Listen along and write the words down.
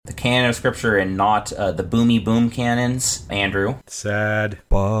canon of Scripture and not the boomy boom canons, Andrew. Sad.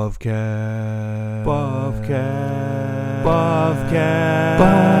 Bovcast. Bovcast. Bovcast.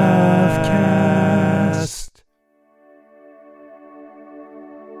 Bovcast.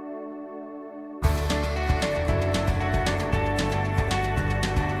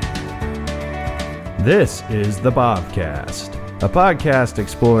 This is the Bovcast, a podcast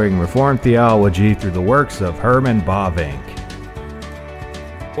exploring Reformed theology through the works of Herman Bavinck.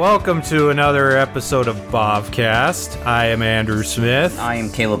 Welcome to another episode of Bovcast. I am Andrew Smith. I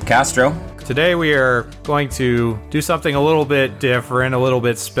am Caleb Castro. Today we are going to do something a little bit different, a little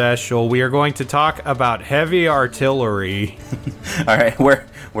bit special. We are going to talk about heavy artillery. All right, where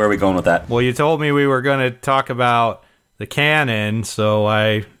are we going with that? Well, you told me we were going to talk about the canon, so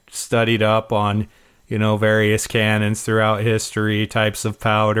I studied up on various cannons throughout history, types of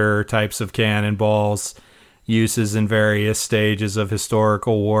powder, types of cannonballs, uses in various stages of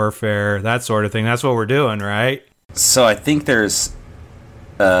historical warfare, that sort of thing. That's what we're doing, right? So I think there's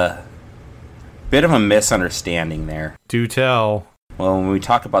a bit of a misunderstanding there. Do tell. Well, when we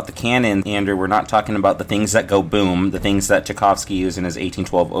talk about the cannon, Andrew, we're not talking about the things that go boom, the things that Tchaikovsky used in his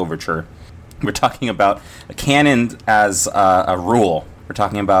 1812 overture. We're talking about a canon as a rule. We're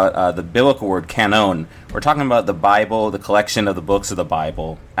talking about the biblical word canon. We're talking about the Bible, the collection of the books of the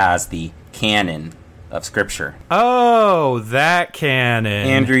Bible, as the canon of Scripture. Oh, that canon.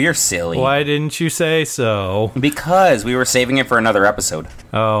 Andrew, you're silly. Why didn't you say so? Because we were saving it for another episode.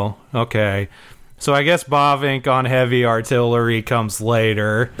 Oh, okay. So I guess Bavinck on heavy artillery comes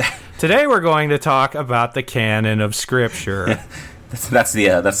later. Today we're going to talk about the canon of Scripture. That's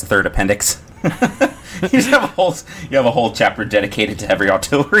the third appendix. You have a whole chapter dedicated to heavy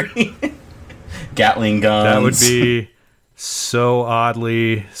artillery. Gatling guns. That would be so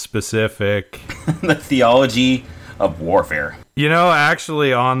oddly specific. The theology of warfare.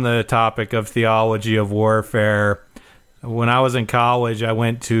 Actually, on the topic of theology of warfare, when I was in college, I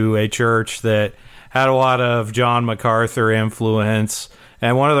went to a church that had a lot of John MacArthur influence.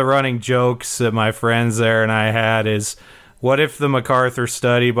 And one of the running jokes that my friends there and I had is, what if the MacArthur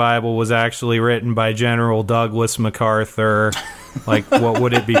Study Bible was actually written by General Douglas MacArthur? Like, what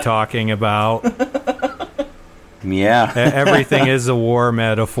would it be talking about? Yeah. Everything is a war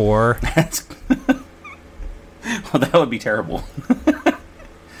metaphor. Well, that would be terrible.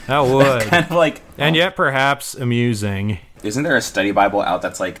 That would. Kind of like... And yet perhaps amusing. Isn't there a study Bible out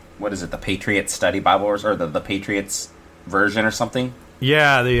that's like, what is it, the Patriot Study Bible, or the Patriots version or something?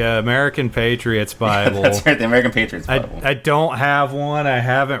 Yeah, the American Patriots Bible. That's right, the American Patriots Bible. I don't have one. I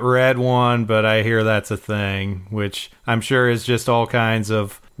haven't read one, but I hear that's a thing, which I'm sure is just all kinds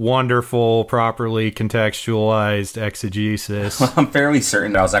of wonderful, properly contextualized exegesis. Well, I'm fairly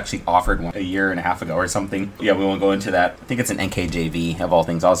certain that I was actually offered one a year and a half ago or something. Yeah, we won't go into that. I think it's an NKJV of all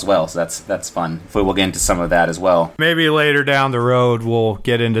things as well, so that's fun. We'll get into some of that as well. Maybe later down the road we'll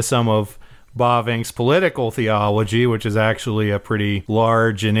get into some of Bavinck's political theology, which is actually a pretty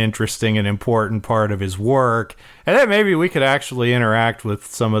large and interesting and important part of his work. And then maybe we could actually interact with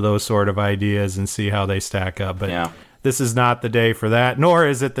some of those sort of ideas and see how they stack up. But yeah. This is not the day for that, nor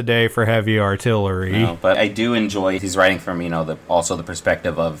is it the day for heavy artillery. No, but I do enjoy he's writing from, also the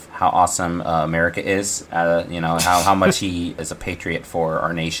perspective of how awesome America is, how much he is a patriot for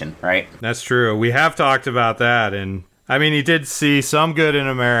our nation, right? That's true. We have talked about that, and he did see some good in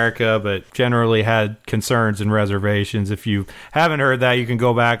America, but generally had concerns and reservations. If you haven't heard that, you can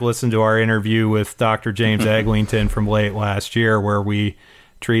go back, listen to our interview with Dr. James Eglinton from late last year, where we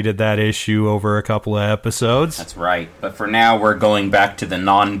treated that issue over a couple of episodes. That's right. But for now, we're going back to the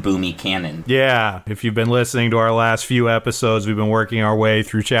non-boomy canon. Yeah. If you've been listening to our last few episodes, we've been working our way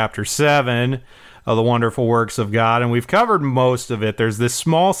through Chapter 7 of the Wonderful Works of God, and we've covered most of it. There's this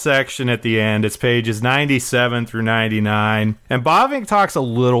small section at the end. It's pages 97 through 99. And Bavinck talks a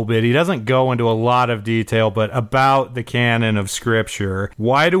little bit. He doesn't go into a lot of detail, but about the canon of Scripture.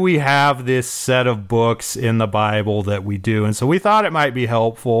 Why do we have this set of books in the Bible that we do? And so we thought it might be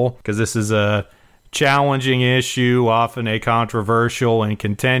helpful, because this is a challenging issue, often a controversial and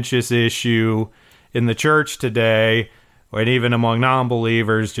contentious issue in the church today, and even among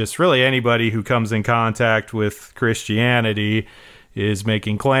non-believers. Just really anybody who comes in contact with Christianity is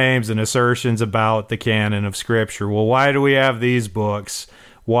making claims and assertions about the canon of Scripture. Well, why do we have these books?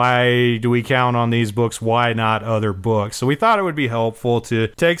 Why do we count on these books? Why not other books? So we thought it would be helpful to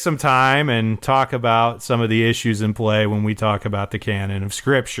take some time and talk about some of the issues in play when we talk about the canon of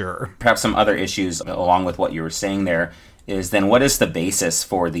Scripture. Perhaps some other issues along with what you were saying there is then what is the basis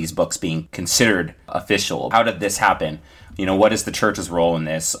for these books being considered official? How did this happen? What is the church's role in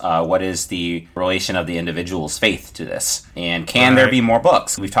this? What is the relation of the individual's faith to this? And can there be more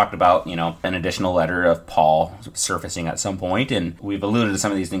books? We've talked about, an additional letter of Paul surfacing at some point, and we've alluded to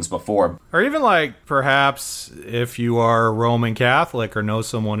some of these things before. Or even like perhaps if you are Roman Catholic or know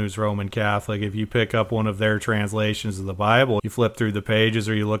someone who's Roman Catholic, if you pick up one of their translations of the Bible, you flip through the pages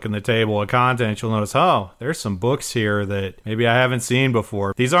or you look in the table of contents, you'll notice, oh, there's some books here that maybe I haven't seen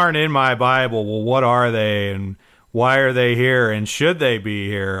before. These aren't in my Bible. Well, what are they? And why are they here, and should they be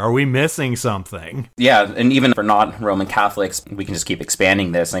here? Are we missing something? Yeah, and even for non-Roman Catholics, we can just keep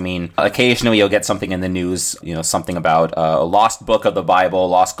expanding this. I mean, occasionally you'll get something in the news, something about a lost book of the Bible,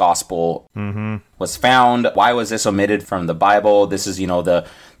 lost gospel was found. Why was this omitted from the Bible? This is,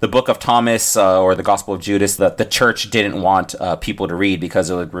 the book of Thomas or the Gospel of Judas that the church didn't want people to read because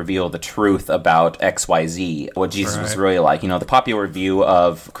it would reveal the truth about XYZ, what Jesus was really like. The popular view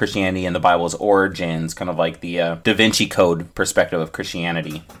of Christianity and the Bible's origins, kind of like the Da Vinci Code perspective of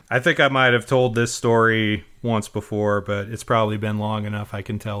Christianity. I think I might have told this story once before, but it's probably been long enough I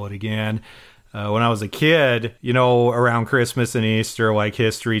can tell it again. When I was a kid, around Christmas and Easter, like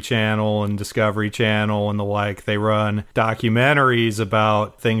History Channel and Discovery Channel and the like, they run documentaries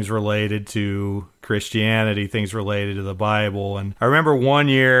about things related to Christianity, things related to the Bible. And I remember one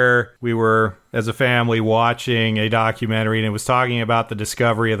year we were, as a family, watching a documentary, and it was talking about the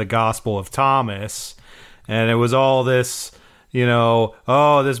discovery of the Gospel of Thomas. And it was all this,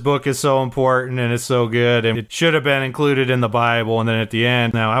 this book is so important and it's so good and it should have been included in the Bible. And then at the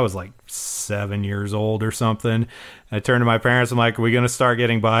end, now I was like 7 years old or something. I turned to my parents. I'm like, are we going to start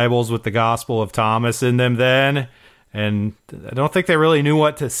getting Bibles with the Gospel of Thomas in them then? And I don't think they really knew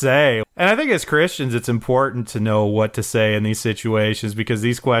what to say. And I think as Christians, it's important to know what to say in these situations because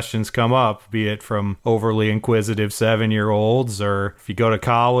these questions come up, be it from overly inquisitive 7-year-olds, or if you go to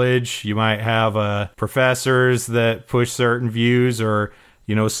college, you might have professors that push certain views, or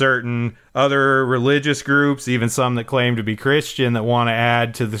certain other religious groups, even some that claim to be Christian, that want to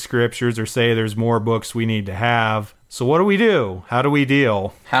add to the scriptures or say there's more books we need to have. So what do we do? How do we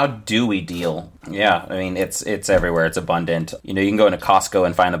deal? How do we deal? Yeah, I mean, it's everywhere. It's abundant. You can go into Costco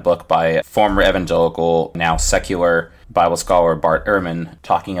and find a book by former evangelical, now secular Bible scholar Bart Ehrman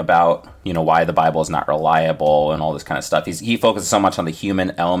talking about, why the Bible is not reliable and all this kind of stuff. He focuses so much on the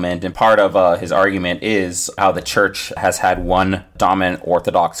human element, and part of his argument is how the church has had one dominant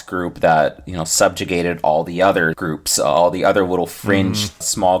Orthodox group that, subjugated all the other groups, all the other little fringe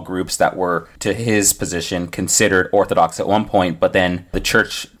small groups that were, to his position, considered Orthodox at one point, but then the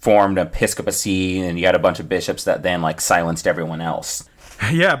church formed an episcopacy, and you had a bunch of bishops that then silenced everyone else.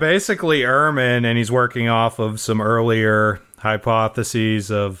 Yeah, basically Ehrman, and he's working off of some earlier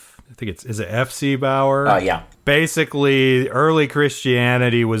hypotheses of, I think is it F.C. Bauer? Yeah. Basically, early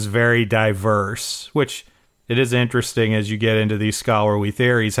Christianity was very diverse, which it is interesting as you get into these scholarly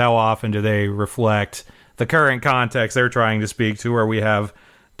theories. How often do they reflect the current context they're trying to speak to, where we have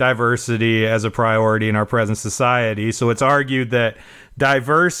diversity as a priority in our present society? So it's argued that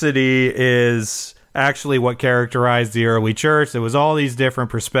diversity is actually what characterized the early church. There was all these different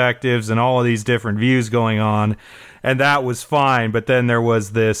perspectives and all of these different views going on, and that was fine. But then there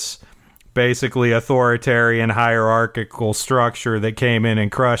was this basically authoritarian hierarchical structure that came in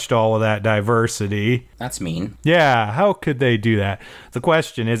and crushed all of that diversity. That's mean. Yeah, how could they do that? The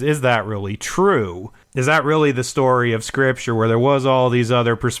question is that really true? Is that really the story of Scripture, where there was all these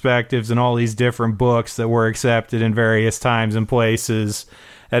other perspectives and all these different books that were accepted in various times and places,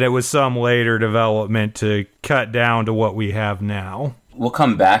 and it was some later development to cut down to what we have now? We'll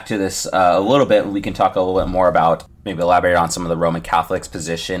come back to this a little bit. We can talk a little bit more about, maybe elaborate on some of the Roman Catholics'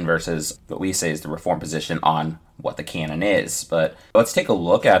 position versus what we say is the Reformed position on what the canon is. But let's take a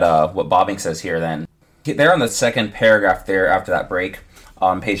look at what Bobbing says here then. There on the second paragraph there after that break,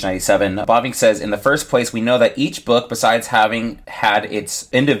 on page 97, Bobbing says, in the first place, we know that each book, besides having had its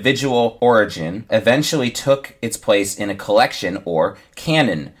individual origin, eventually took its place in a collection or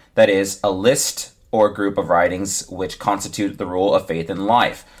canon, that is, a list or group of writings which constitute the rule of faith in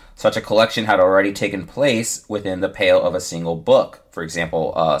life. Such a collection had already taken place within the pale of a single book. For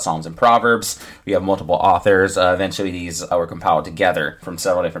example, Psalms and Proverbs. We have multiple authors. Eventually, these were compiled together from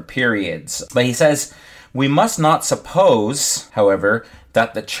several different periods. But he says, we must not suppose, however,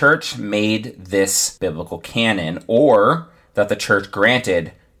 that the church made this biblical canon, or that the church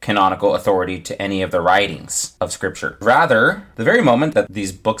granted canonical authority to any of the writings of Scripture. Rather, the very moment that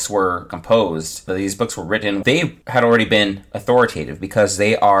these books were composed, that these books were written, they had already been authoritative because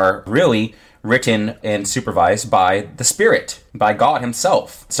they are really written and supervised by the Spirit, by God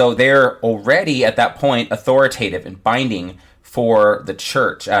Himself. So they're already at that point authoritative and binding for the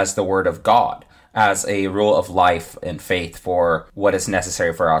church as the Word of God. as a rule of life and faith for what is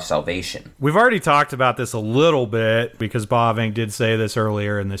necessary for our salvation. We've already talked about this a little bit because Bavinck did say this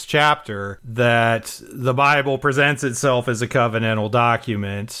earlier in this chapter, that the Bible presents itself as a covenantal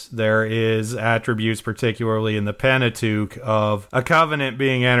document. There is attributes, particularly in the Pentateuch, of a covenant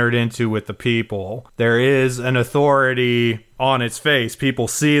being entered into with the people. There is an authority on its face. People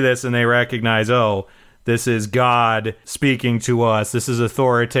see this and they recognize, oh, this is God speaking to us. This is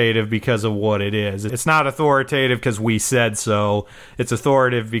authoritative because of what it is. It's not authoritative because we said so. It's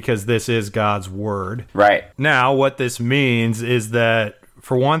authoritative because this is God's word. Right. Now, what this means is that,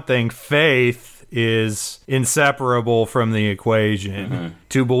 for one thing, faith is inseparable from the equation. Mm-hmm.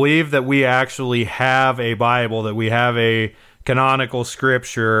 To believe that we actually have a Bible, that we have a canonical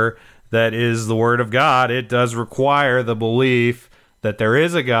scripture that is the word of God, it does require the belief that there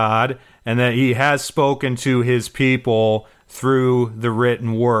is a God and that he has spoken to his people through the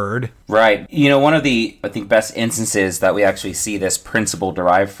written word. Right. You know, one of the, I think, best instances that we actually see this principle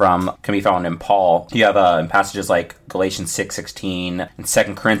derived from can be found in Paul. You have in passages like Galatians 6:16 and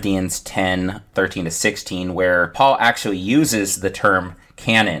 2 Corinthians 10:13-16, where Paul actually uses the term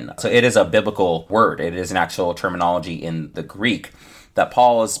canon. So it is a biblical word. It is an actual terminology in the Greek that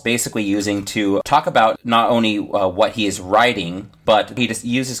Paul is basically using to talk about not only what he is writing, but he just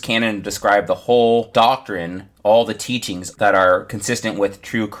uses canon to describe the whole doctrine, all the teachings that are consistent with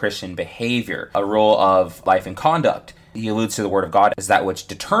true Christian behavior, a rule of life and conduct. He alludes to the Word of God as that which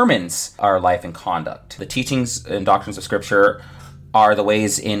determines our life and conduct. The teachings and doctrines of Scripture are the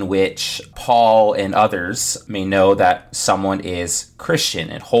ways in which Paul and others may know that someone is Christian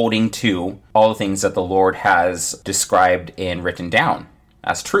and holding to all the things that the Lord has described and written down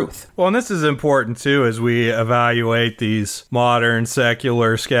as truth. Well, and this is important, too, as we evaluate these modern,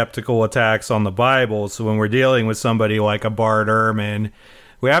 secular, skeptical attacks on the Bible. So when we're dealing with somebody like a Bart Ehrman,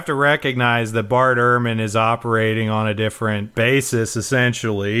 we have to recognize that Bart Ehrman is operating on a different basis,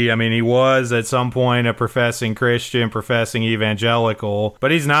 essentially. I mean, he was at some point a professing Christian, professing evangelical,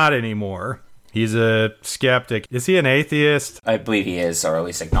 but he's not anymore. He's a skeptic. Is he an atheist? I believe he is, or at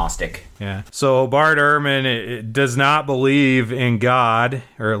least agnostic. Yeah. So Bart Ehrman does not believe in God,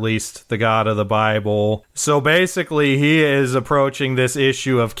 or at least the God of the Bible. So basically, he is approaching this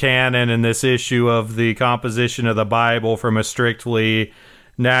issue of canon and this issue of the composition of the Bible from a strictly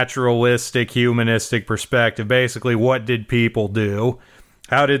naturalistic, humanistic perspective. Basically, what did people do?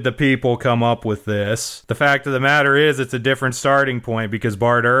 How did the people come up with this? The fact of the matter is, it's a different starting point because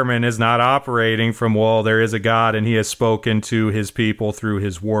Bart Ehrman is not operating from, well, there is a God and he has spoken to his people through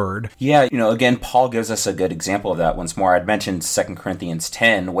his word. Yeah, again, Paul gives us a good example of that once more. I'd mentioned 2 Corinthians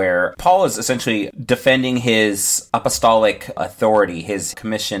 10, where Paul is essentially defending his apostolic authority, his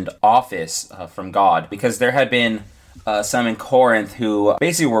commissioned office from God, because there had been some in Corinth who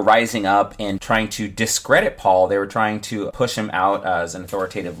basically were rising up and trying to discredit Paul. They were trying to push him out as an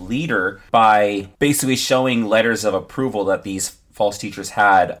authoritative leader by basically showing letters of approval that these false teachers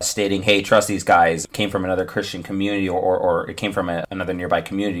had, stating, hey, trust these guys, came from another Christian community or it came from another nearby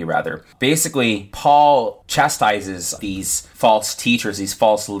community, rather. Basically, Paul chastises these false teachers, these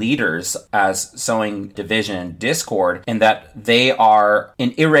false leaders, as sowing division and discord, and that they are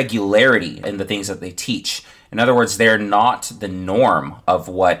an irregularity in the things that they teach. In other words, they're not the norm of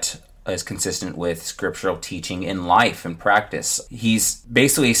what is consistent with scriptural teaching in life and practice. He's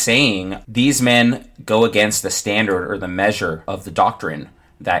basically saying these men go against the standard or the measure of the doctrine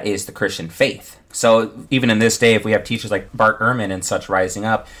that is the Christian faith. So even in this day, if we have teachers like Bart Ehrman and such rising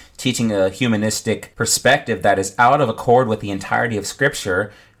up, teaching a humanistic perspective that is out of accord with the entirety of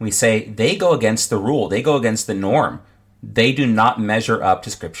Scripture, we say they go against the rule, they go against the norm. They do not measure up to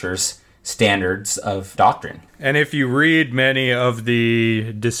Scripture's standards of doctrine. And if you read many of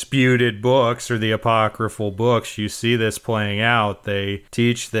the disputed books or the apocryphal books, you see this playing out. They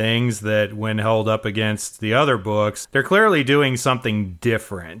teach things that, when held up against the other books, they're clearly doing something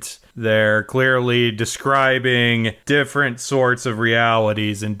different. They're clearly describing different sorts of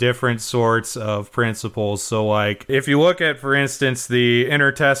realities and different sorts of principles. So, like, if you look at, for instance, the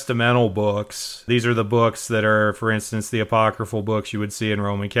intertestamental books, these are the books that are, for instance, the apocryphal books you would see in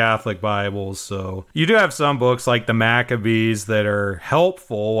Roman Catholic Bibles. So you do have some books like the Maccabees that are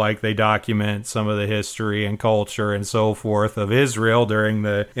helpful, like they document some of the history and culture and so forth of Israel during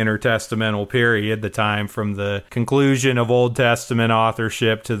the intertestamental period, the time from the conclusion of Old Testament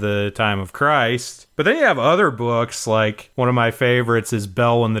authorship to the time of Christ. But then you have other books, like one of my favorites is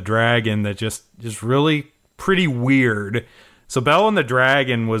Bel and the Dragon, that just really pretty weird. So Bel and the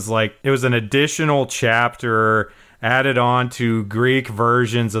Dragon was like, it was an additional chapter added on to Greek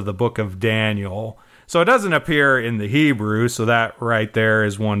versions of the book of Daniel. So it doesn't appear in the Hebrew, so that right there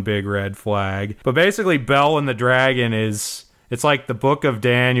is one big red flag. But basically, Bel and the Dragon it's like the Book of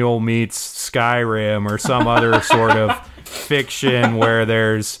Daniel meets Skyrim or some other sort of fiction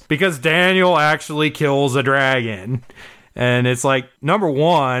because Daniel actually kills a dragon. And it's like, number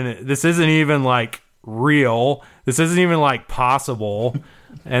one, this isn't even like real. This isn't even like possible.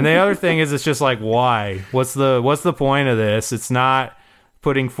 And the other thing is, it's just like, why? What's the point of this? It's not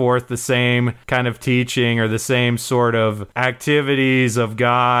putting forth the same kind of teaching or the same sort of activities of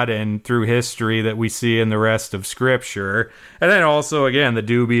God and through history that we see in the rest of Scripture. And then also, again, the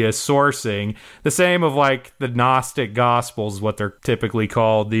dubious sourcing. The same of like the Gnostic Gospels, what they're typically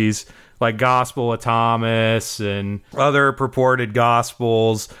called, these like Gospel of Thomas and other purported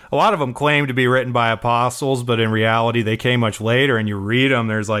Gospels. A lot of them claim to be written by apostles, but in reality, they came much later, and you read them,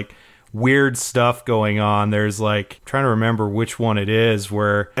 there's like weird stuff going on. There's like, I'm trying to remember which one it is,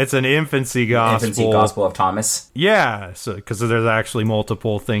 where it's an infancy gospel. Infancy Gospel of Thomas. Yeah, so because there's actually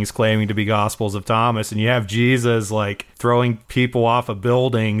multiple things claiming to be Gospels of Thomas, and you have Jesus like throwing people off of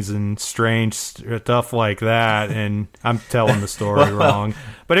buildings and strange stuff like that. And I'm telling the story wrong.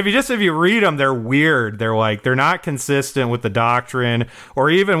 But if you read them, they're weird. They're not consistent with the doctrine or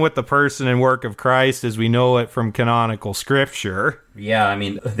even with the person and work of Christ as we know it from canonical Scripture. Yeah, I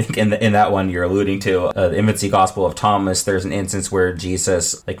mean, I think in that one you're alluding to, the Infancy Gospel of Thomas, there's an instance where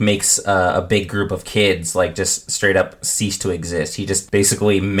Jesus like makes a big group of kids like just straight up cease to exist. He just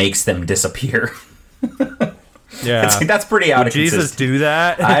basically makes them disappear. Yeah, that's pretty out of Jesus do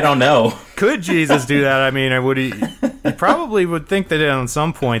that? I don't know. Could Jesus do that? I mean, he probably would think that at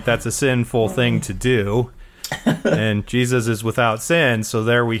some point that's a sinful thing to do. And Jesus is without sin, so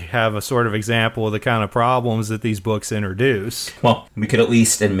there we have a sort of example of the kind of problems that these books introduce. Well, we could at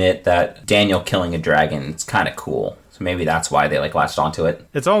least admit that Daniel killing a dragon is kind of cool. So maybe that's why they like latched onto it.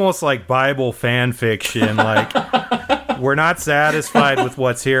 It's almost like Bible fan fiction, like we're not satisfied with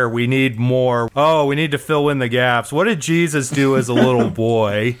what's here. We need more. Oh, we need to fill in the gaps. What did Jesus do as a little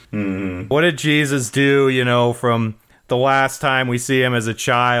boy? What did Jesus do, from the last time we see him as a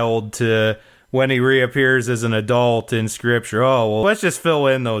child to when he reappears as an adult in Scripture? Oh, well, let's just fill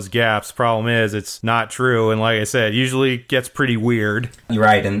in those gaps. Problem is, it's not true. And like I said, usually gets pretty weird. You're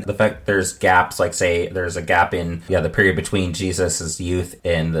right. And the fact there's gaps, like say there's a gap in the period between Jesus' youth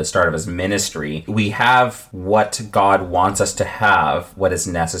and the start of his ministry. We have what God wants us to have, what is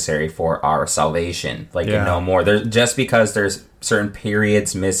necessary for our salvation. And no more. Just because there's certain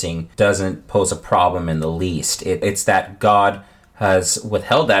periods missing doesn't pose a problem in the least. It's that God has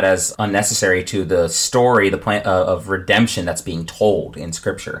withheld that as unnecessary to the story, the plan of redemption that's being told in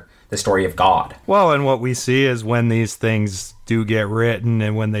Scripture, the story of God. Well, and what we see is when these things do get written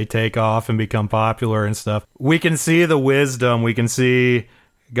and when they take off and become popular and stuff, we can see the wisdom, we can see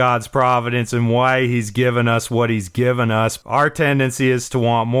God's providence and why he's given us what he's given us. Our tendency is to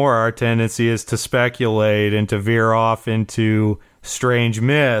want more. Our tendency is to speculate and to veer off into strange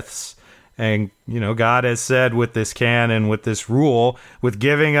myths. And, God has said with this canon, with this rule, with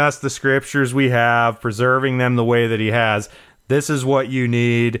giving us the Scriptures we have, preserving them the way that he has, this is what you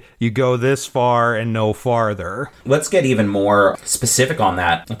need. You go this far and no farther. Let's get even more specific on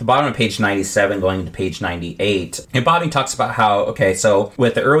that. At the bottom of page 97, going to page 98, and Bobby talks about how, so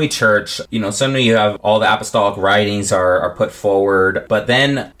with the early church, suddenly you have all the apostolic writings are put forward, but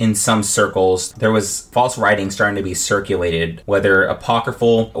then in some circles, there was false writings starting to be circulated, whether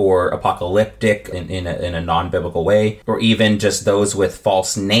apocryphal or apocalyptic in a non-biblical way, or even just those with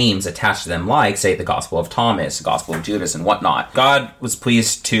false names attached to them, like, say, the Gospel of Thomas, the Gospel of Judas, and whatnot. God was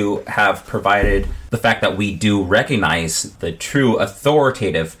pleased to have provided the fact that we do recognize the true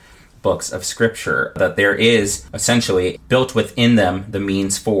authoritative books of Scripture, that there is essentially built within them the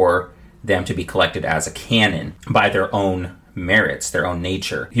means for them to be collected as a canon by their own merits, their own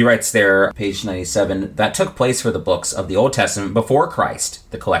nature. He writes there, page 97, that took place for the books of the Old Testament before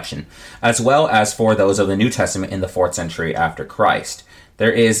Christ, the collection, as well as for those of the New Testament in the 4th century after Christ.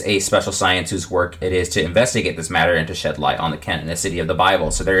 There is a special science whose work it is to investigate this matter and to shed light on the canonicity of the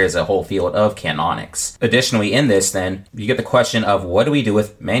Bible. So there is a whole field of canonics. Additionally, in this, then, you get the question of what do we do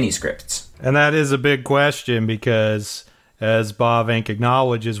with manuscripts? And that is a big question because, as Bavinck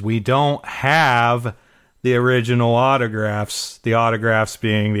acknowledges, we don't have the original autographs, the autographs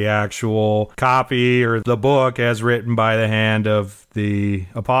being the actual copy or the book as written by the hand of the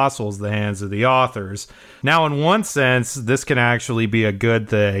apostles, the hands of the authors. Now, in one sense, this can actually be a good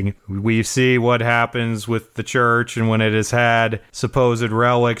thing. We see what happens with the church and when it has had supposed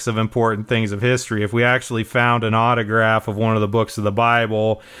relics of important things of history. If we actually found an autograph of one of the books of the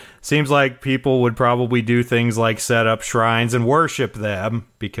Bible, Seems like people would probably do things like set up shrines and worship them,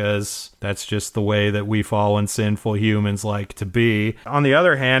 because that's just the way that we fallen sinful humans like to be. On the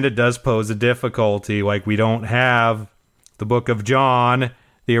other hand, it does pose a difficulty. Like, we don't have the Book of John,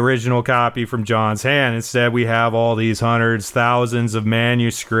 the original copy from John's hand. Instead, we have all these hundreds, thousands of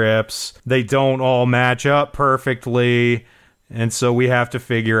manuscripts. They don't all match up perfectly, and so we have to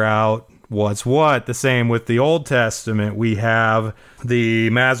figure out what's what. The same with the Old Testament. We have the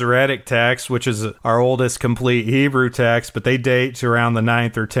Masoretic text, which is our oldest complete Hebrew text, but they date to around the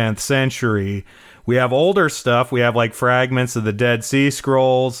 9th or 10th century. We have older stuff. We have like fragments of the Dead Sea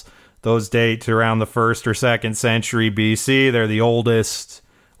Scrolls. Those date to around the 1st or 2nd century BC. They're the oldest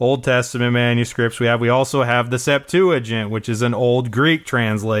Old Testament manuscripts we have. We also have the Septuagint, which is an old Greek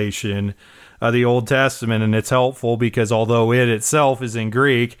translation of the Old Testament, and it's helpful because although it itself is in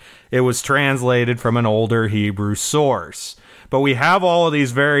Greek, it was translated from an older Hebrew source. But we have all of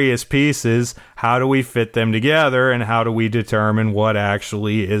these various pieces. How do we fit them together, and how do we determine what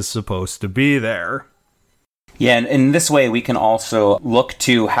actually is supposed to be there? Yeah, and in this way, we can also look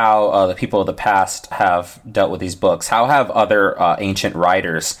to how the people of the past have dealt with these books. How have other ancient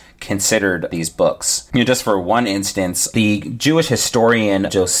writers considered these books? Just for one instance, the Jewish historian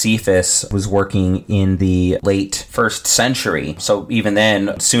Josephus was working in the late 1st century. So even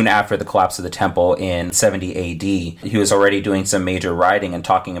then, soon after the collapse of the temple in 70 AD, he was already doing some major writing and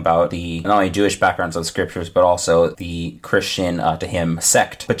talking about the not only Jewish backgrounds of the scriptures, but also the Christian, to him,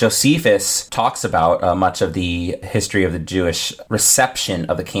 sect. But Josephus talks about much of the history of the Jewish reception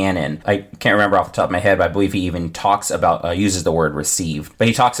of the canon. I can't remember off the top of my head, but I believe he even talks about, uses the word received. But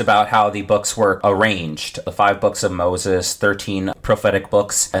he talks about how the books were arranged. The 5 books of Moses, 13 prophetic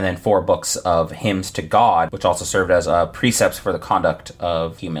books, and then 4 books of hymns to God, which also served as precepts for the conduct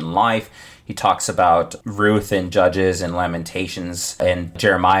of human life. He talks about Ruth and Judges and Lamentations and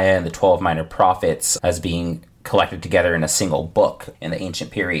Jeremiah and the 12 minor prophets as being collected together in a single book in the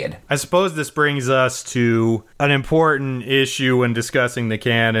ancient period. I suppose this brings us to an important issue when discussing the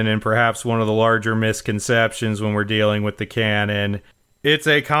canon, and perhaps one of the larger misconceptions when we're dealing with the canon. It's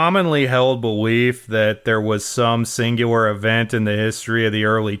a commonly held belief that there was some singular event in the history of the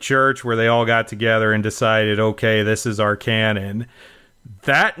early church where they all got together and decided, okay, this is our canon.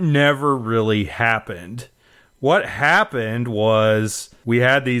 That never really happened. What happened was we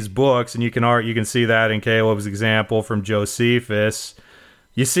had these books, and you can see that in Caleb's example from Josephus.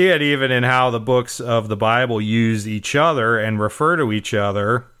 You see it even in how the books of the Bible use each other and refer to each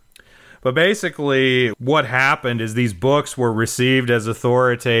other. But basically, what happened is these books were received as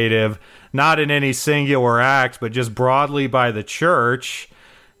authoritative, not in any singular act, but just broadly by the church,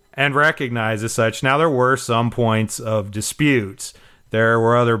 and recognized as such. Now, there were some points of dispute. There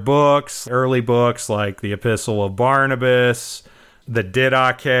were other books, early books like the Epistle of Barnabas, the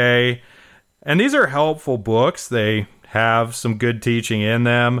Didache, and these are helpful books. They have some good teaching in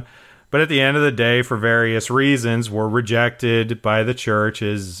them, but at the end of the day, for various reasons, were rejected by the church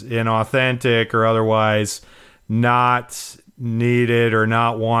as inauthentic or otherwise not needed or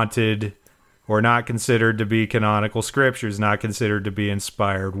not wanted or not considered to be canonical scriptures, not considered to be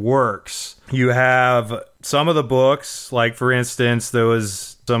inspired works. You have some of the books, like for instance, there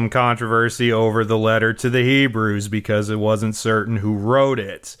was some controversy over the letter to the Hebrews because it wasn't certain who wrote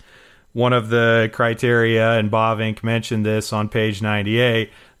it. One of the criteria, and Bavinck mentioned this on page 98,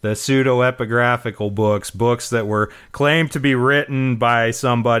 the pseudo-epigraphical books that were claimed to be written by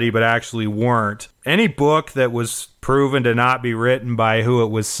somebody but actually weren't. Any book that was proven to not be written by who it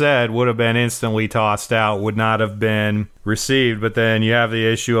was said would have been instantly tossed out, would not have been received. But then you have the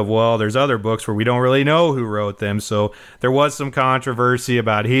issue of, well, there's other books where we don't really know who wrote them. So there was some controversy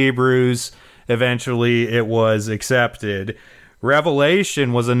about Hebrews. Eventually it was accepted.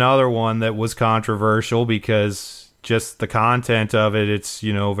 Revelation was another one that was controversial because just the content of it, it's,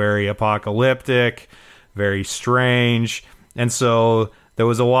 very apocalyptic, very strange. And so there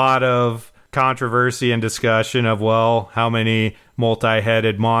was a lot of controversy and discussion of, well, how many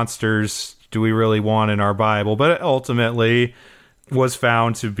multi-headed monsters do we really want in our Bible? But it ultimately was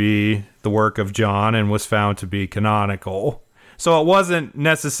found to be the work of John and was found to be canonical. So it wasn't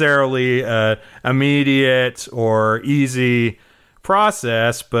necessarily an immediate or easy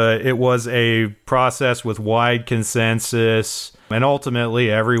process, but it was a process with wide consensus, and ultimately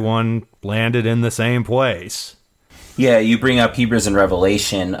everyone landed in the same place. Yeah, you bring up Hebrews and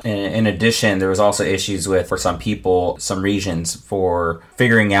Revelation. In addition, there was also issues with, for some people, some regions, for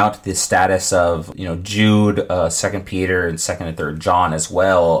figuring out the status of, Jude, 2 Peter, and 2nd and 3rd John as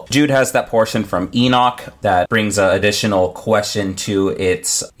well. Jude has that portion from Enoch that brings an additional question to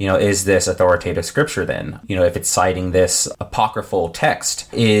its, is this authoritative scripture then? If it's citing this apocryphal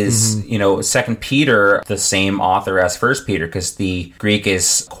text, is, 2nd Peter the same author as 1st Peter? Because the Greek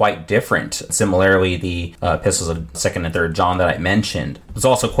is quite different. Similarly, the epistles of 2nd and 3rd John that I mentioned. There's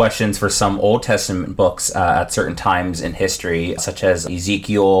also questions for some Old Testament books at certain times in history, such as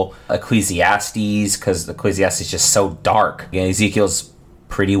Ezekiel, Ecclesiastes, because Ecclesiastes is just so dark. Ezekiel's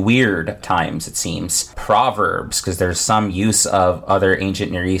pretty weird at times, it seems. Proverbs, because there's some use of other ancient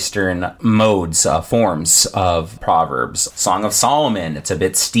Near Eastern modes, forms of Proverbs. Song of Solomon, it's a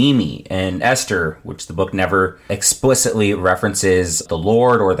bit steamy. And Esther, which the book never explicitly references the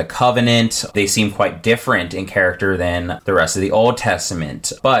Lord or the covenant. They seem quite different in character than the rest of the Old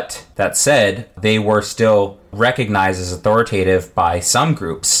Testament. But that said, they were still recognized as authoritative by some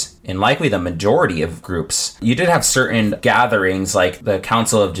groups, and likely the majority of groups. You did have certain gatherings like the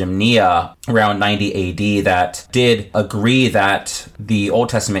Council of Gymnea around 90 AD that did agree that the Old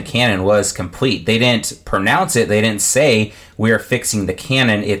Testament canon was complete. They didn't pronounce it. They didn't say, we are fixing the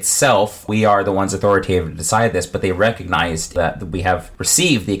canon itself. We are the ones authoritative to decide this, but they recognized that we have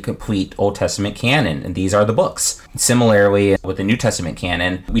received the complete Old Testament canon, and these are the books. Similarly, with the New Testament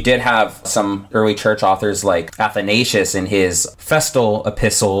canon, we did have some early church authors like Athanasius in his Festal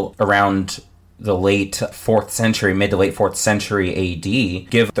epistle around the late 4th century, mid to late 4th century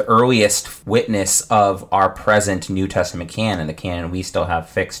AD, give the earliest witness of our present New Testament canon, the canon we still have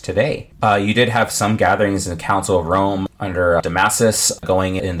fixed today. You did have some gatherings in the Council of Rome under Damasus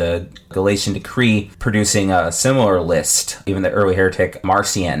going in the Galatian Decree, producing a similar list. Even the early heretic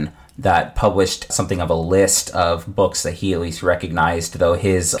Marcion that published something of a list of books that he at least recognized, though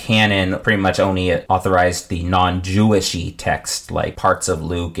his canon pretty much only authorized the non-Jewish-y text, like parts of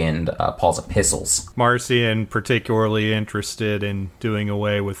Luke and Paul's epistles. Marcion particularly interested in doing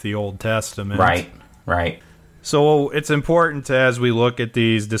away with the Old Testament. Right. So it's important as we look at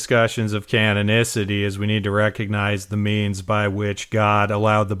these discussions of canonicity, as we need to recognize the means by which God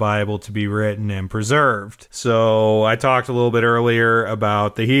allowed the Bible to be written and preserved. So I talked a little bit earlier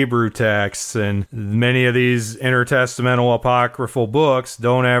about the Hebrew texts, and many of these intertestamental apocryphal books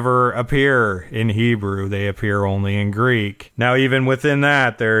don't ever appear in Hebrew. They appear only in Greek. Now, even within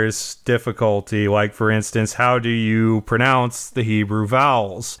that, there's difficulty. Like, for instance, how do you pronounce the Hebrew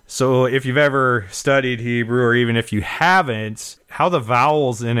vowels? So if you've ever studied Hebrew, or even if you haven't, how the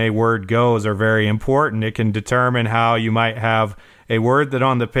vowels in a word goes are very important. It can determine how you might have a word that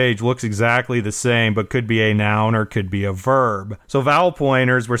on the page looks exactly the same, but could be a noun or could be a verb. So vowel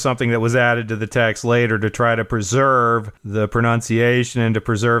pointers were something that was added to the text later to try to preserve the pronunciation and to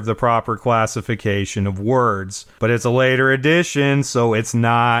preserve the proper classification of words. But it's a later addition, so it's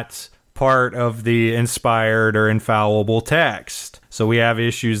not part of the inspired or infallible text. So we have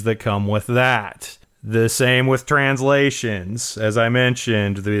issues that come with that. The same with translations. As I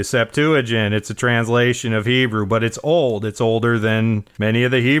mentioned, the Septuagint, it's a translation of Hebrew, but it's old. It's older than many of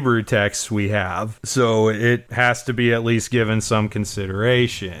the Hebrew texts we have. So it has to be at least given some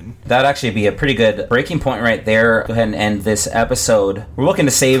consideration. That'd actually be a pretty good breaking point right there. Go ahead and end this episode. We're looking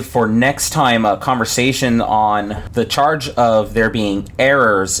to save for next time a conversation on the charge of there being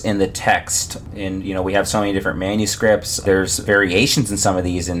errors in the text. And, we have so many different manuscripts. There's variations in some of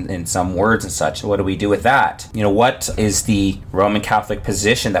these in some words and such. What do we do with that? What is the Roman Catholic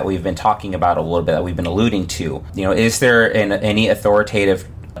position that we've been talking about a little bit, that we've been alluding to? Is there any authoritative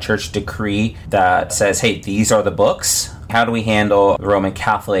church decree that says, hey, these are the books? How do we handle Roman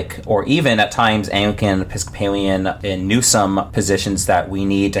Catholic, or even at times Anglican, Episcopalian, and Newsom positions that we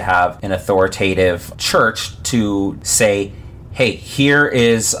need to have an authoritative church to say, hey, here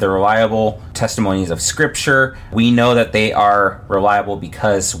is the reliable testimonies of Scripture. We know that they are reliable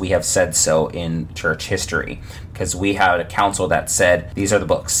because we have said so in church history, because we had a council that said, these are the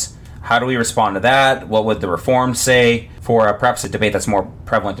books. How do we respond to that? What would the Reformed say? For perhaps a debate that's more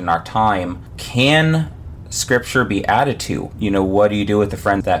prevalent in our time, can Scripture be added to? What do you do with a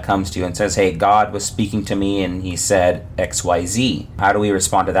friend that comes to you and says, hey, God was speaking to me and he said XYZ? How do we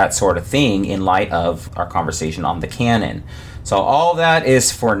respond to that sort of thing in light of our conversation on the canon? So all that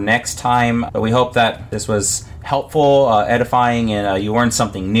is for next time. But we hope that this was helpful, edifying, and you learned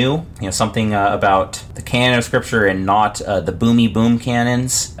something new. Something about the canon of Scripture and not the boomy boom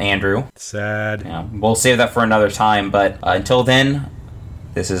canons. Andrew. Sad. We'll save that for another time. But until then,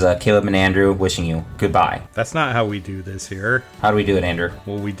 This is Caleb and Andrew wishing you goodbye. That's not how we do this here. How do we do it, Andrew?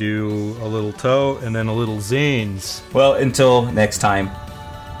 Well, we do a little tote and then a little zines. Well, until next time,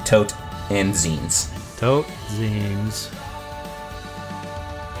 tote and zines. Tote zines.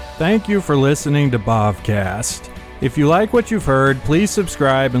 Thank you for listening to Bovcast. If you like what you've heard, please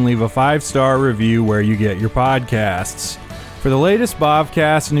subscribe and leave a 5-star review where you get your podcasts. For the latest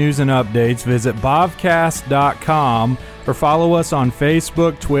Bovcast news and updates, visit bovcast.com or follow us on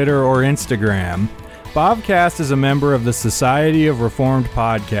Facebook, Twitter, or Instagram. Bovcast is a member of the Society of Reformed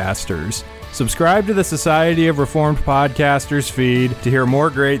Podcasters. Subscribe to the Society of Reformed Podcasters feed to hear more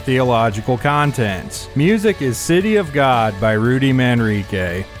great theological content. Music is City of God by Rudy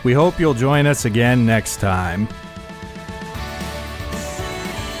Manrique. We hope you'll join us again next time.